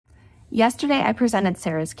Yesterday, I presented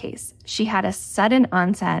Sarah's case. She had a sudden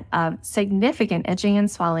onset of significant itching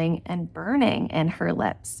and swelling and burning in her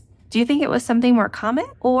lips. Do you think it was something more common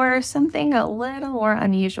or something a little more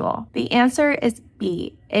unusual? The answer is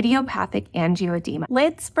B, idiopathic angioedema.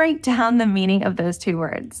 Let's break down the meaning of those two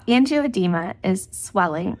words. Angioedema is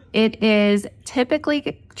swelling. It is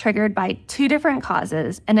typically triggered by two different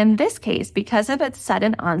causes, and in this case, because of its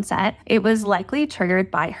sudden onset, it was likely triggered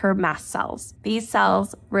by her mast cells. These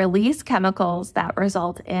cells release chemicals that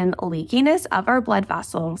result in leakiness of our blood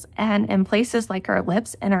vessels, and in places like our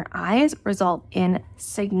lips and our eyes result in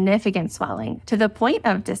significant swelling to the point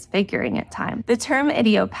of disfiguring at times. The term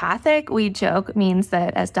idiopathic, we joke, means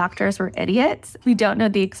that as doctors we're idiots. We don't know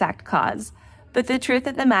the exact cause. But the truth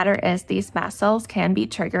of the matter is these mast cells can be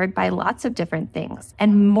triggered by lots of different things.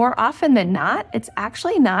 And more often than not, it's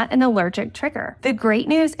actually not an allergic trigger. The great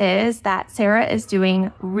news is that Sarah is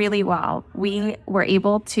doing really well. We were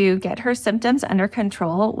able to get her symptoms under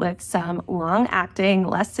control with some long-acting,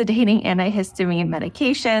 less sedating antihistamine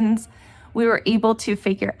medications. We were able to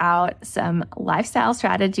figure out some lifestyle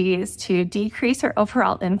strategies to decrease her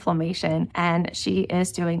overall inflammation, and she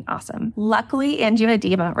is doing awesome. Luckily,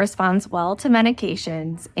 angioedema responds well to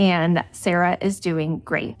medications, and Sarah is doing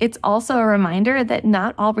great. It's also a reminder that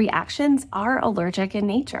not all reactions are allergic in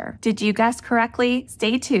nature. Did you guess correctly?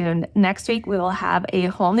 Stay tuned. Next week, we will have a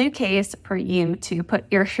whole new case for you to put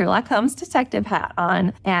your Sherlock Holmes detective hat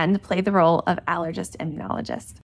on and play the role of allergist immunologist.